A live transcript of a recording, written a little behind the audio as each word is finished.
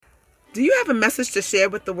Do you have a message to share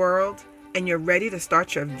with the world and you're ready to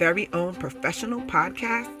start your very own professional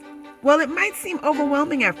podcast? Well, it might seem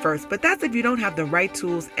overwhelming at first, but that's if you don't have the right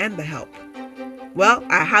tools and the help. Well,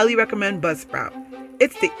 I highly recommend Buzzsprout.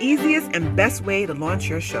 It's the easiest and best way to launch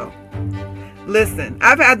your show. Listen,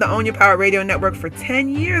 I've had the Own Your Power Radio Network for 10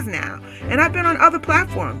 years now, and I've been on other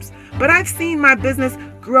platforms, but I've seen my business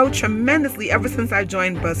grow tremendously ever since I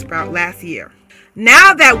joined Buzzsprout last year.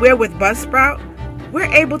 Now that we're with Buzzsprout,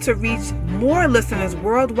 we're able to reach more listeners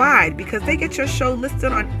worldwide because they get your show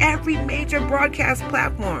listed on every major broadcast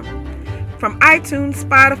platform. From iTunes,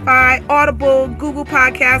 Spotify, Audible, Google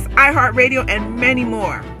Podcasts, iHeartRadio, and many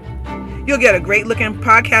more. You'll get a great-looking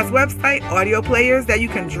podcast website, audio players that you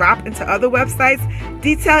can drop into other websites,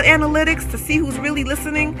 detailed analytics to see who's really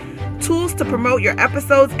listening, tools to promote your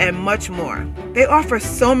episodes, and much more. They offer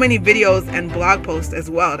so many videos and blog posts as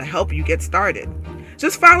well to help you get started.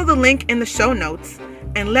 Just follow the link in the show notes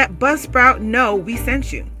and let Buzzsprout know we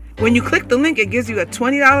sent you. When you click the link, it gives you a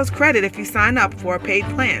 $20 credit if you sign up for a paid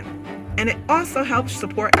plan. And it also helps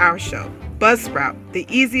support our show. Buzzsprout, the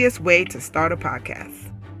easiest way to start a podcast.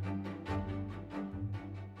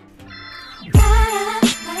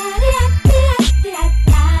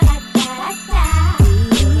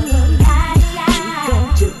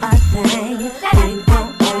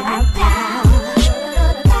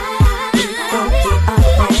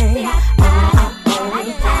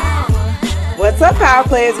 What's up, Power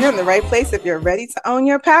Players? You're in the right place if you're ready to own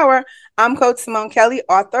your power. I'm Coach Simone Kelly,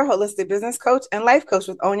 author, holistic business coach, and life coach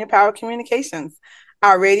with Own Your Power Communications.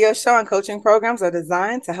 Our radio show and coaching programs are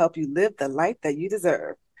designed to help you live the life that you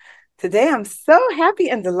deserve. Today, I'm so happy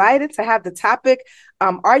and delighted to have the topic,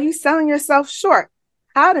 Are You Selling Yourself Short?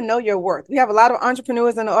 How to know your worth. We have a lot of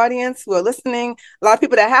entrepreneurs in the audience who are listening, a lot of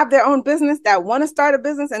people that have their own business that want to start a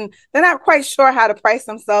business and they're not quite sure how to price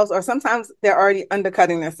themselves, or sometimes they're already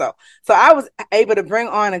undercutting themselves. So I was able to bring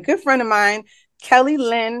on a good friend of mine, Kelly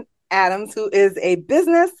Lynn Adams, who is a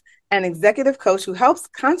business and executive coach who helps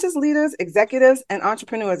conscious leaders, executives, and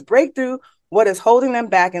entrepreneurs break through what is holding them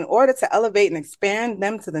back in order to elevate and expand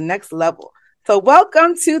them to the next level. So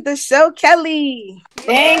welcome to the show, Kelly.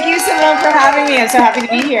 Thank you, Simone, for having me. I'm so happy to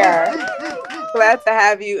be here. Glad to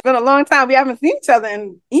have you. It's been a long time. We haven't seen each other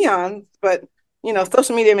in eons, but, you know,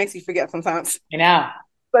 social media makes you forget sometimes. I know.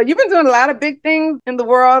 So you've been doing a lot of big things in the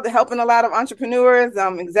world, helping a lot of entrepreneurs,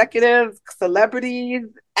 executives, celebrities,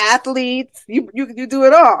 athletes. You do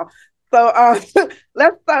it all. So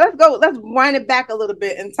let's go. Let's wind it back a little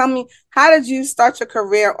bit and tell me, how did you start your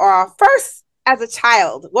career off? First, as a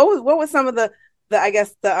child, what was some of the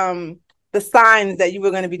signs that you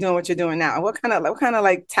were going to be doing what you're doing now? What kind of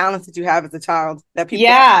like talents did you have as a child that people?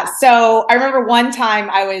 Yeah. So I remember one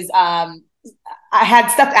time I had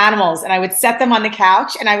stuffed animals and I would set them on the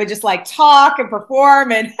couch and I would just like talk and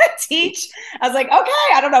perform and teach. I was like,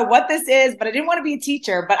 okay, I don't know what this is, but I didn't want to be a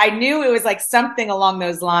teacher, but I knew it was like something along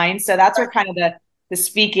those lines. So that's where kind of the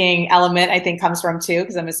speaking element, I think, comes from too,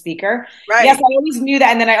 because I'm a speaker. Right. Yes, I always knew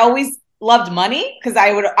that. And then I always loved money because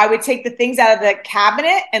I would take the things out of the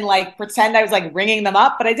cabinet and like pretend I was like ringing them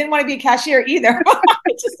up, but I didn't want to be a cashier either. I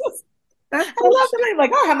love the money. I'm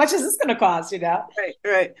like, oh, how much is this going to cost? You know?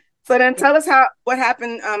 Right. So then tell us what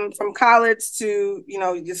happened from college to,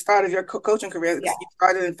 the start of your coaching career. Yeah. You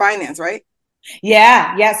started in finance, right?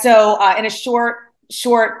 Yeah. So in a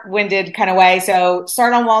short-winded kind of way. So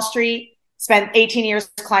started on Wall Street, spent 18 years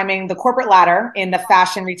climbing the corporate ladder in the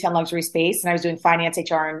fashion, retail, luxury space. And I was doing finance,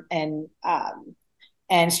 HR, and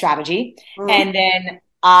strategy. Mm-hmm. And then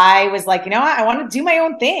I was like, I want to do my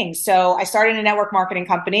own thing. So I started a network marketing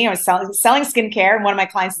company. I was selling skincare. And one of my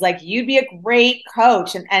clients was like, you'd be a great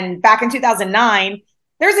coach. And back in 2009,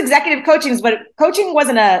 there's executive coachings, but coaching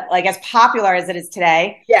wasn't as popular as it is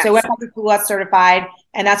today. Yes. So I went back to school, got certified.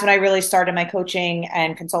 And that's when I really started my coaching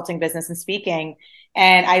and consulting business and speaking.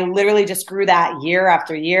 And I literally just grew that year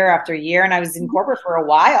after year after year. And I was in corporate for a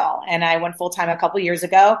while. And I went full-time a couple of years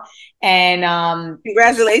ago. And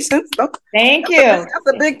congratulations. Thank you. That's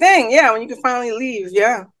a big thing. Yeah, when you can finally leave.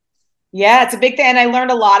 Yeah. Yeah, it's a big thing. And I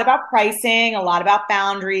learned a lot about pricing, a lot about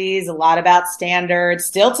boundaries, a lot about standards.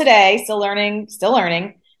 Still today, still learning.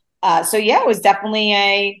 So yeah, it was definitely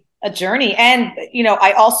a journey. And,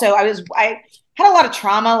 I had a lot of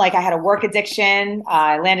trauma. Like I had a work addiction.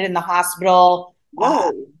 I landed in the hospital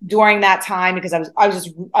during that time because I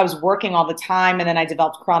was working all the time, and then I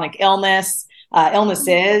developed chronic illnesses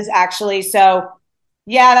actually. So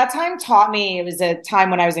yeah, that time taught me. It was a time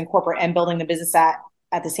when I was in corporate and building the business at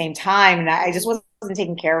the same time, and I just wasn't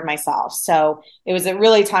taking care of myself. So it was a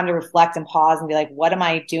really time to reflect and pause and be like, what am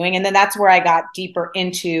I doing? And then that's where I got deeper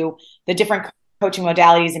into the different coaching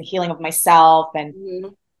modalities and healing of myself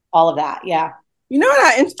and all of that. Yeah. You know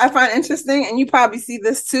what I find interesting, and you probably see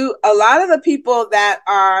this too. A lot of the people that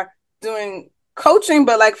are doing coaching,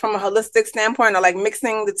 but like from a holistic standpoint, or like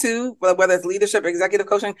mixing the two, whether it's leadership or executive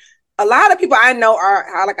coaching, a lot of people I know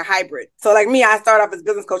are like a hybrid. So like me, I start off as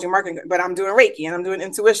business coaching, marketing, but I'm doing Reiki and I'm doing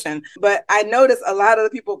intuition. But I noticed a lot of the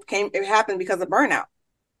people it happened because of burnout,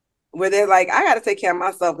 where they're like, I got to take care of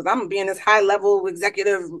myself because I'm being this high level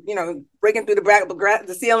executive, breaking through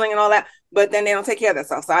the ceiling and all that. But then they don't take care of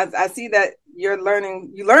themselves. So I see that you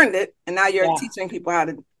learned it, and now you're teaching people how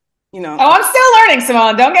to, Oh, I'm still learning,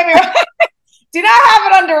 Simone. Don't get me wrong. Do not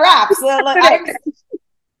have it under wraps.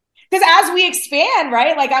 Because as we expand,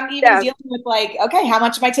 right? Like I'm even dealing with like, okay, how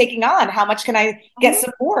much am I taking on? How much can I get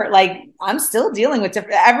support? Like I'm still dealing with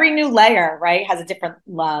every new layer, right? Has a different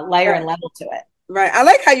layer and level to it. Right. I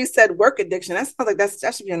like how you said work addiction. That sounds like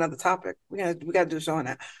that should be another topic. We got to do a show on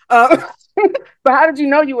that. But how did you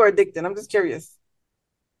know you were addicted? I'm just curious.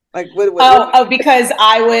 Like what? Because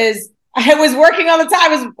I was working all the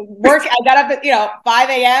time. I got up at 5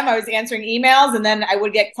 a.m. I was answering emails, and then I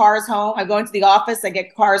would get cars home. I go into the office. I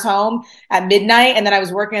get cars home at midnight, and then I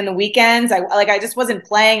was working on the weekends. I just wasn't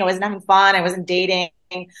playing. I wasn't having fun. I wasn't dating.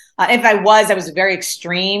 If I was very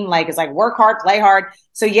extreme. Like it's like work hard, play hard.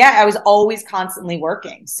 So yeah, I was always constantly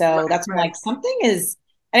working. So that's when like something is.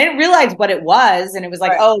 I didn't realize what it was, and it was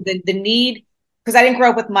like the need, because I didn't grow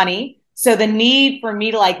up with money. So the need for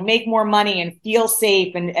me to like make more money and feel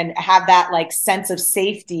safe and have that like sense of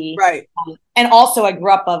safety. Right. And also I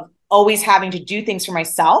grew up of always having to do things for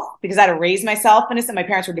myself because I had to raise myself. And my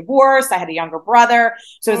parents were divorced. I had a younger brother.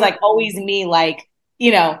 So it was like always me like,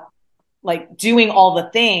 like doing all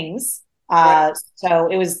the things. So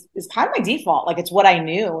it's kind of my default. Like it's what I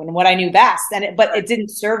knew and what I knew best. But it didn't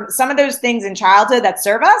serve some of those things in childhood that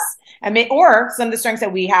serve us. Or some of the strengths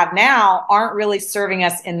that we have now aren't really serving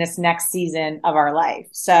us in this next season of our life.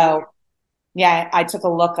 So yeah, I took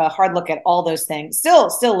a hard look at all those things, still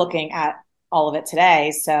looking at all of it today.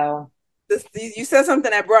 So you said something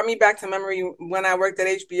that brought me back to memory when I worked at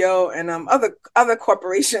HBO and other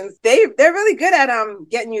corporations. They're really good at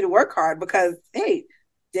getting you to work hard because, hey,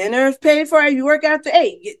 dinner is paid for. You work after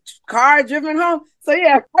 8. Get car driven home. So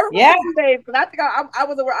yeah, I remember those days because I think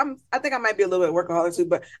I think I might be a little bit workaholic too,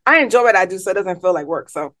 but I enjoy what I do, so it doesn't feel like work.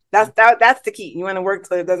 So that's the key. You want to work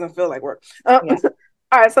so it doesn't feel like work. All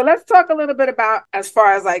right, so let's talk a little bit about as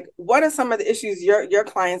far as like what are some of the issues your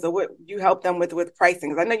clients or what you help them with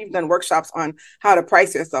pricing? Because I know you've done workshops on how to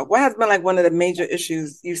price yourself. What has been like one of the major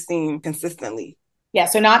issues you've seen consistently? Yeah,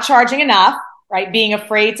 so not charging enough. Right. Being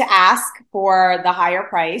afraid to ask for the higher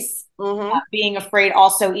price, being afraid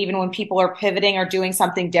also, even when people are pivoting or doing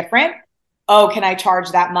something different. Oh, can I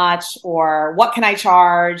charge that much? Or what can I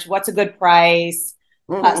charge? What's a good price?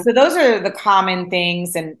 So those are the common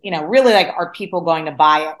things. And, really like, are people going to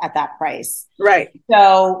buy it at that price? Right.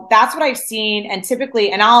 So that's what I've seen. And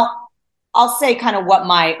typically, and I'll say kind of what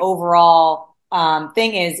my overall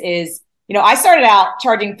thing is, I started out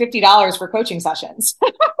charging $50 for coaching sessions.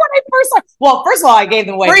 First of all, I gave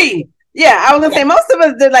them away free. Yeah, I was gonna say most of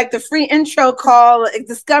us did like the free intro call,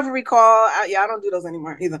 discovery call. I don't do those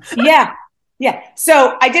anymore either. Yeah.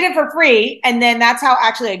 So I did it for free, and then that's how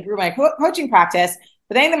actually I grew my coaching practice.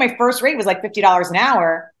 But I think that my first rate was like $50 an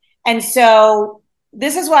hour, and so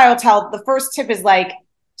this is what I will tell. The first tip is like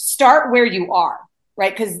start where you are.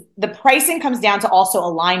 Right? Because the pricing comes down to also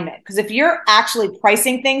alignment. Because if you're actually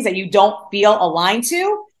pricing things that you don't feel aligned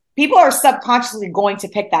to, people are subconsciously going to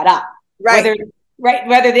pick that up. Right.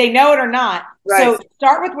 Whether they know it or not. Right. So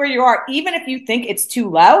start with where you are, even if you think it's too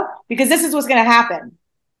low, because this is what's going to happen.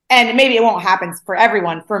 And maybe it won't happen for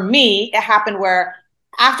everyone. For me, it happened where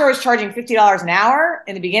after I was charging $50 an hour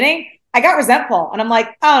in the beginning, I got resentful and I'm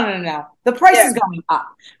like, oh, no. The price is going up,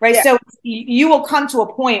 right? Yeah. So you will come to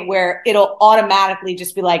a point where it'll automatically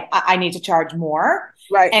just be like, I need to charge more.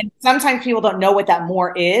 Right. And sometimes people don't know what that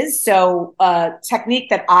more is. So a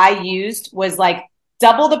technique that I used was like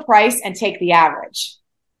double the price and take the average.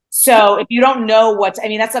 So if you don't know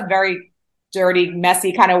that's a very dirty,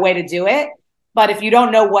 messy kind of way to do it. But if you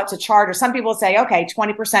don't know what to charge, or some people say, okay,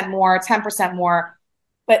 20% more, 10% more.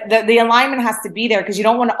 But the alignment has to be there because you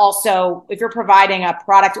don't want to also, if you're providing a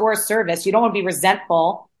product or a service, you don't want to be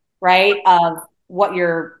resentful, right, of what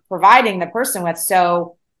you're providing the person with.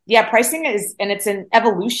 So yeah, pricing it's an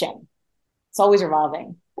evolution. It's always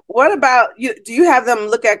evolving. What about you? Do you have them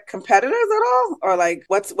look at competitors at all? Or like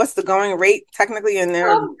what's the going rate technically in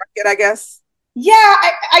their market, I guess? Yeah,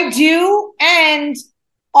 I do. And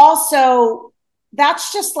also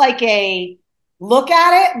that's just like a look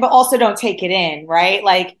at it, but also don't take it in, right?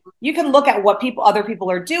 Like you can look at what other people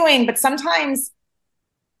are doing, but sometimes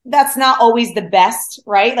that's not always the best,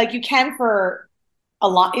 right? Like you can for a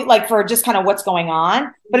lot, like for just kind of what's going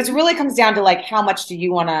on, but it really comes down to like, how much do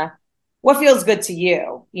you want to, what feels good to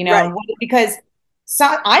you, you know, Right. because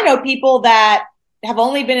I know people that have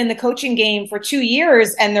only been in the coaching game for 2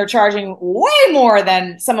 years and they're charging way more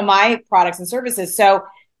than some of my products and services. So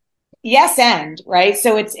yes, and right.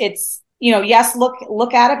 So it's, you know, yes,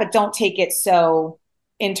 look at it, but don't take it so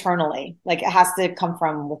internally. Like it has to come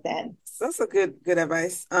from within. That's a good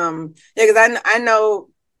advice. Yeah, because I know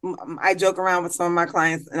I joke around with some of my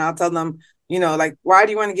clients and I'll tell them, you know, like, why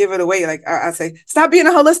do you want to give it away? Like I say, stop being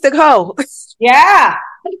a holistic hoe. Yeah.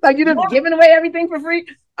 Like you're just Yeah. giving away everything for free.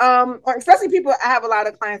 Or especially people, I have a lot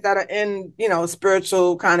of clients that are in, you know,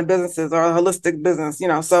 spiritual kind of businesses or holistic business, you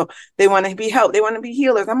know, so they want to be helped. They want to be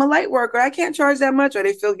healers. I'm a light worker. I can't charge that much, or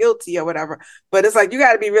they feel guilty or whatever. But it's like, you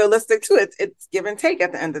got to be realistic too. It's give and take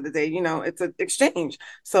at the end of the day, you know, it's an exchange.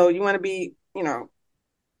 So you want to be, you know,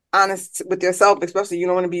 honest with yourself, especially you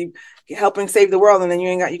don't want to be helping save the world and then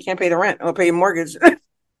you can't pay the rent or pay your mortgage.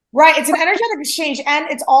 Right. It's an energetic exchange. And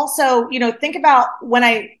it's also, you know, think about when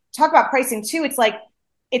I talk about pricing too, it's like,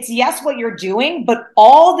 it's yes, what you're doing, but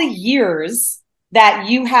all the years that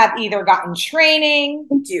you have either gotten training.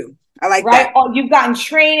 Thank you. I like right? that. You've gotten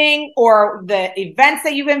training, or the events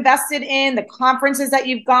that you've invested in, the conferences that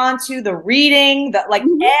you've gone to, the reading, the like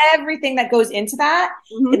everything that goes into that,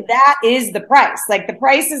 that is the price. Like the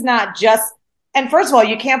price is not just, and first of all,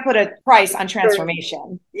 you can't put a price on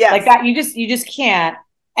transformation. Yes. Like that. You just can't.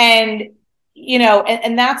 And, you know,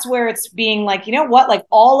 and that's where it's being like, you know what, like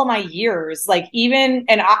all of my years, like even,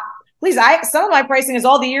 and some of my pricing is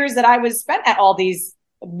all the years that I was spent at all these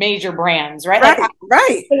major brands, right? Right, like,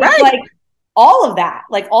 right. Like all of that,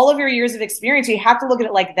 like all of your years of experience, you have to look at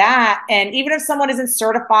it like that. And even if someone isn't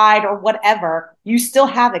certified or whatever, you still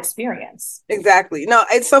have experience. Exactly. No,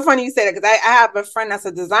 it's so funny you say that, because I have a friend that's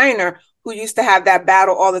a designer who used to have that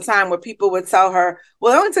battle all the time where people would tell her,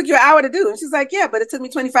 well, it only took you an hour to do. And she's like, yeah, but it took me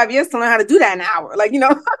 25 years to learn how to do that in an hour. Like, you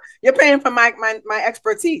know, you're paying for my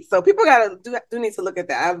expertise. So people do need to look at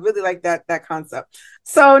that. I really like that concept.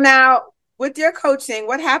 So now with your coaching,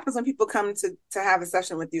 what happens when people come to have a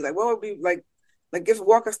session with you? Like, what would be like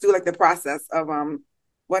walk us through like the process of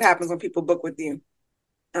what happens when people book with you?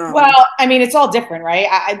 Well, I mean, it's all different, right?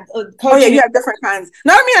 Coaching. Oh yeah, you have different kinds.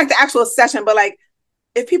 No, I don't mean like the actual session, but like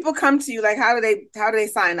if people come to you, like how do they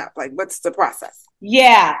sign up? Like what's the process?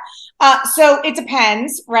 Yeah. So it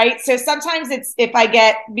depends, right? So sometimes it's if I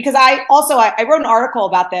get, because I wrote an article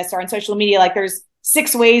about this or on social media, like there's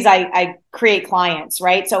 6 ways I create clients,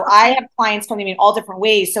 right? So I have clients coming to me in all different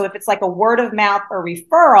ways. So if it's like a word of mouth or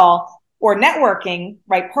referral or networking,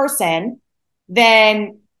 right person,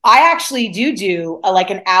 then I actually do like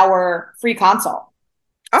an hour free consult.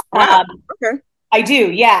 Oh, wow. Okay. I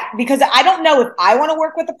do. Yeah. Because I don't know if I want to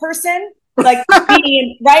work with a person, like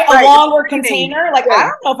being right, a longer container. Like, I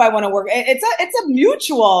don't know if I want to work. It's a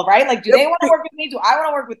mutual, right? Like, do they want to work with me? Do I want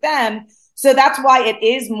to work with them? So that's why it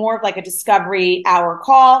is more of like a discovery hour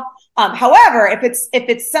call. However, if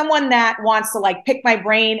it's someone that wants to like pick my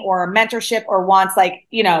brain or a mentorship or wants like,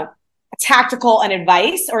 you know, a tactical and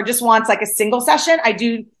advice or just wants like a single session, I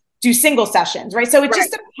do single sessions, right? So it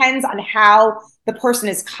just depends on how the person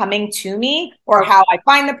is coming to me or how I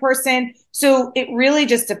find the person. So it really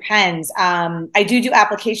just depends. I do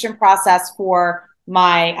application process for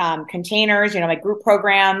my containers, you know, my group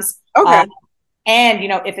programs. Okay. And, you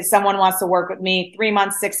know, if it's someone wants to work with me 3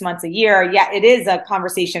 months, 6 months, a year, yeah, it is a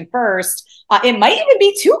conversation first. It might even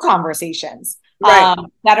be 2 conversations that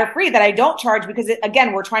are free that I don't charge because,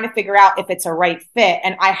 again, we're trying to figure out if it's a right fit.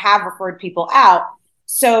 And I have referred people out.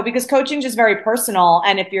 So because coaching is just very personal.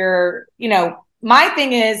 And if you're, you know, my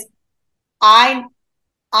thing is I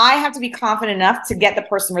have to be confident enough to get the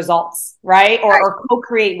person results, right? Or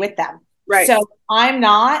co-create with them. Right. So I'm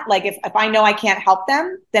not like, if I know I can't help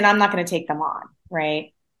them, then I'm not going to take them on.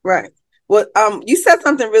 Right. Right. Well, you said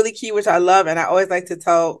something really key, which I love. And I always like to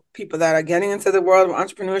tell people that are getting into the world of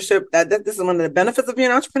entrepreneurship that this is one of the benefits of being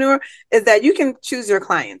an entrepreneur is that you can choose your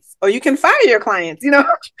clients or you can fire your clients, you know,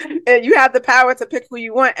 and you have the power to pick who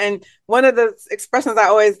you want. And one of the expressions I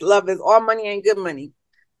always love is all money ain't good money.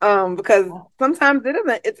 Because sometimes it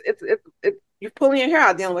isn't, it's you're pulling your hair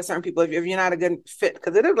out dealing with certain people if you're not a good fit,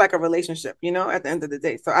 because it is like a relationship, you know, at the end of the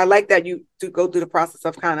day. So I like that you do go through the process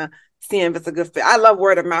of kind of seeing if it's a good fit. I love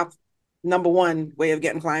word of mouth. Number one way of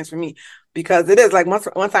getting clients for me, because it is like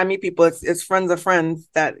once I meet people, it's friends of friends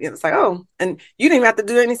that it's like, oh, and you didn't even have to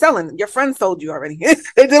do any selling. Your friends sold you already.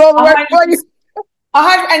 They did all the work for you.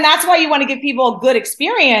 And that's why you want to give people a good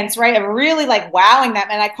experience, right? Of really like wowing them.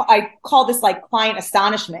 And I call this like client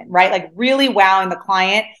astonishment, right? Like really wowing the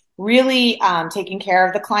client, really taking care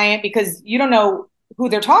of the client, because you don't know who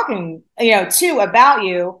they're talking, to about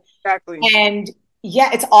you. Exactly. And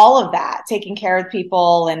yeah, it's all of that, taking care of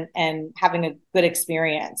people and having a good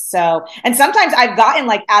experience. So, and sometimes I've gotten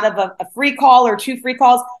like out of a free call or 2 free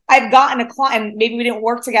calls, I've gotten a client, maybe we didn't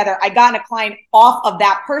work together, I gotten a client off of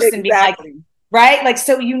that person being like, right? Like,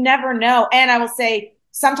 so you never know. And I will say,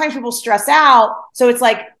 sometimes people stress out. So it's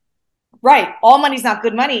like, right, all money's not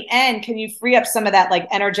good money. And can you free up some of that like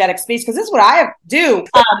energetic space? Because this is what I do,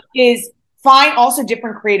 is find also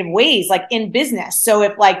different creative ways, like in business. So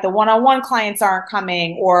if like the one-on-one clients aren't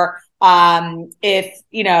coming, or if,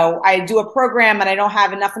 I do a program and I don't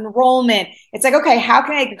have enough enrollment, it's like, okay, how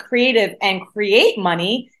can I get creative and create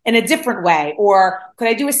money in a different way? Or could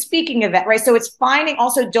I do a speaking event, right? So it's finding,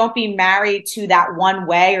 also don't be married to that one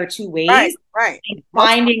way or 2 ways. Right. And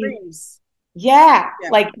finding,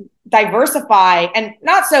 like diversify, and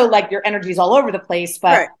not so like your energy is all over the place,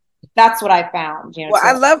 but that's what I found. Well,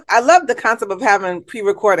 I love the concept of having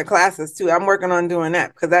pre-recorded classes too. I'm working on doing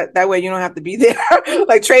that, because that way you don't have to be there.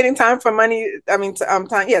 Like trading time for money. I mean,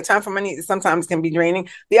 time for money sometimes can be draining.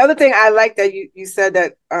 The other thing I like that you said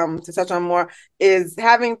that to touch on more is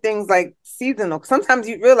having things like seasonal. Sometimes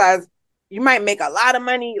you realize you might make a lot of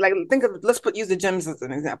money. Like use the gyms as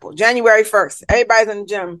an example. January 1st, everybody's in the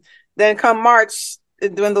gym. Then come March,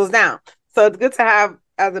 it dwindles down. So it's good to have,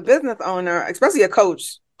 as a business owner, especially a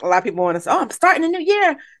coach. A lot of people want to say, I'm starting a new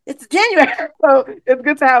year. It's January. So it's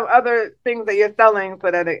good to have other things that you're selling so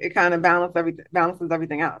that it kind of balances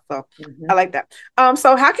everything out. So I like that.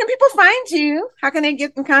 So how can people find you? How can they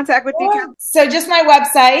get in contact with you? So just my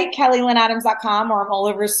website, kellylynadams.com, or I'm all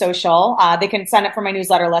over social. They can sign up for my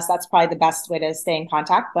newsletter list. That's probably the best way to stay in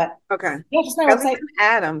contact. But just my website. Kelly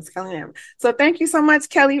Adams. So thank you so much,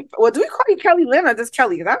 Kelly. Well, do we call you Kelly Lynn or just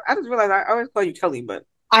Kelly? I just realized I always call you Kelly, but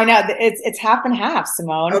I know it's half and half,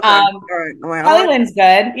 Simone. Okay. All right. Kelly Lynn's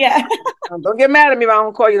good. Yeah. Don't get mad at me if I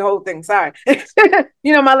don't call you the whole thing. Sorry.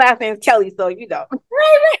 My last name is Kelly, so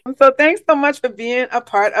Right. So thanks so much for being a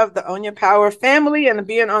part of the Own Your Power family and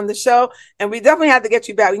being on the show. And we definitely have to get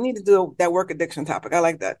you back. We need to do that work addiction topic. I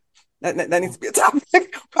like that. That needs to be a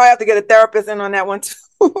topic. Probably have to get a therapist in on that one too.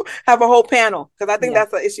 Have a whole panel, because I think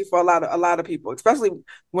that's an issue for a lot of people, especially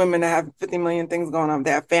women that have 50 million things going on.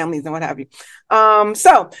 They have families and what have you.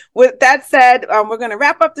 So with that said, we're going to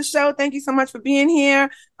wrap up the show. Thank you so much for being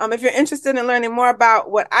here. If you're interested in learning more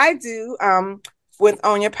about what I do, with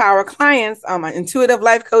Own Your Power clients, intuitive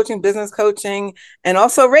life coaching, business coaching, and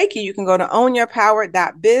also Reiki, you can go to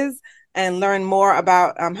ownyourpower.biz and learn more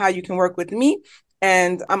about how you can work with me.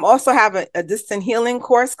 And I'm also have a distant healing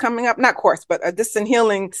course coming up, not course, but a distant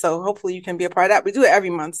healing. So hopefully you can be a part of that. We do it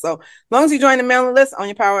every month. So as long as you join the mailing list,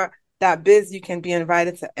 ownyourpower.biz, you can be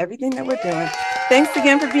invited to everything that we're doing. Thanks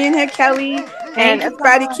again for being here, Kelly. And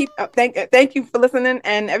everybody thank you for listening.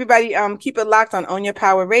 And everybody keep it locked on Own Your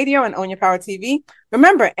Power Radio and Own Your Power TV.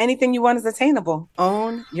 Remember, anything you want is attainable.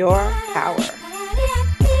 Own your power.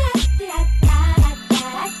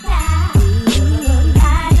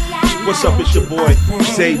 What's up, it's your boy,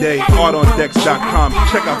 Zayday, artondex.com.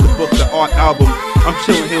 Check out the book, the art album. I'm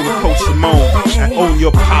chilling here with Coach Simone at Own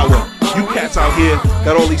Your Power. You cats out here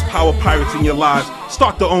got all these power pirates in your lives.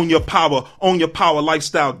 Start to Own Your Power,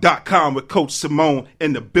 ownyourpowerlifestyle.com with Coach Simone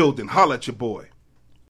in the building. Holla at your boy.